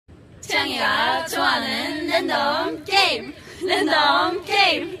창이가 좋아하는 랜덤 게임. 랜덤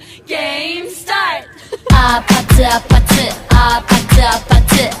게임. 게임 스타트. 아파트 아파트 아파트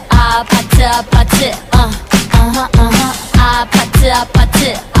아파트 아파트 아파트 아파트 아파트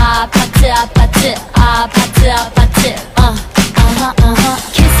아파트 아파트 아파트 아파트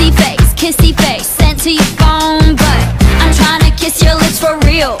kissy face sent to your phone, but I'm trying to kiss your lips for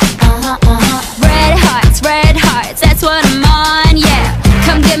real. Red hearts, that's what I'm on, yeah.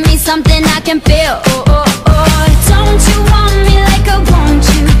 Come give me something I can feel. Don't you want me like I want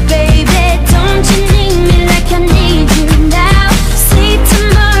you, baby? Don't you need me like I need you now? Sleep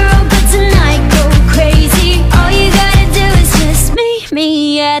tomorrow, but tonight go crazy. All you gotta do is just meet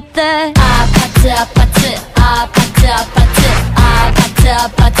me at the 아파트 아파트 아파트 아파트 아파트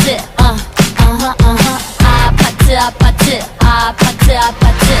아파트 아파트 아파트 아파트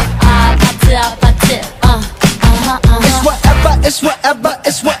아파트 아파트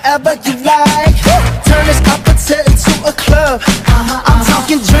It's whatever you like. Turn this opposite into a club. I'm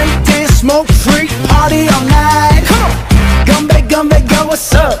talking drink, dance, smoke, freak, party all night. Come back, girl,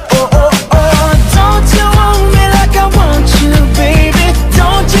 what's up? Don't you want me like I want you, baby?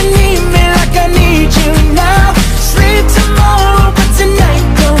 Don't you need me like I need you now? Sleep tomorrow, but tonight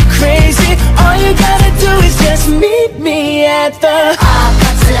go crazy. All you gotta do is just meet me at the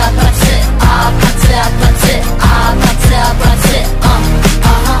아파트 아파트 아파트 아파트 아파트 아파트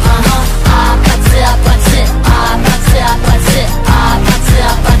아파트 아파트 아파트 아파트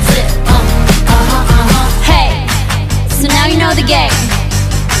아파트 Hey, so now you know the game.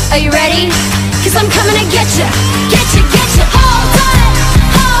 Are you ready? 'Cause I'm coming to get you, get you, get you. Hold on,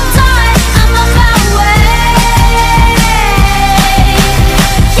 I'm on my way.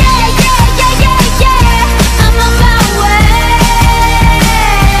 Yeah, I'm on my way.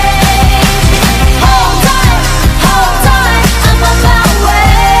 Hold on, I'm on my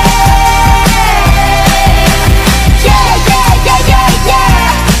way. Yeah,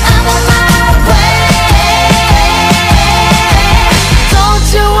 I'm on my way. Don't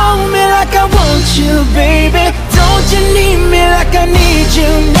you want me like I want you, baby? Don't you need me like I need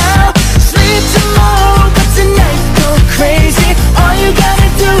you now? Sleep tomorrow, but tonight go crazy. All you gotta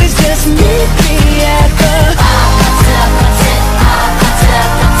do is just meet me at the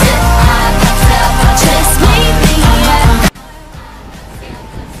Just meet me at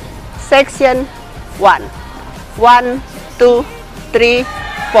Section 1. 1, 2, 3,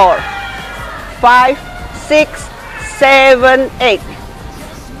 4, 5, 6, 7, 8.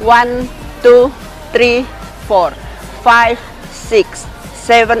 1, 2, 3, 4, 5, 6,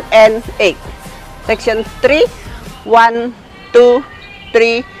 7, and 8. Section 3. 1, 2,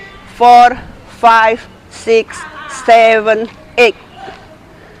 3, 4, 5, 6, 7, 8.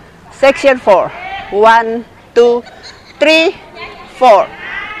 Section 4. 1, 2, 3, 4,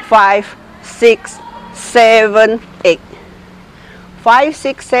 5, 6, 7, 8. 5,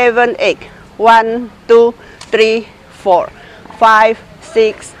 6, 7, 8. 1, 2, 3, 4, 5,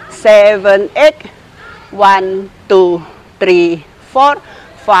 6, 7, 8. 1, 2, 3, 4,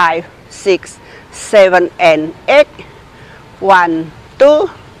 5, 6, 7, and 8. 1, 2,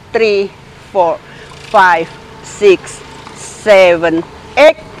 3, 4, 5, 6, 7,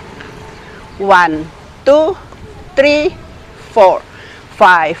 8. 1, 2, 3, 4,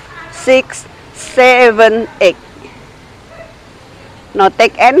 5, 6, 7, 8. No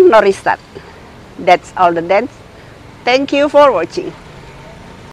take end, no restart. That's all the dance. Thank you for watching.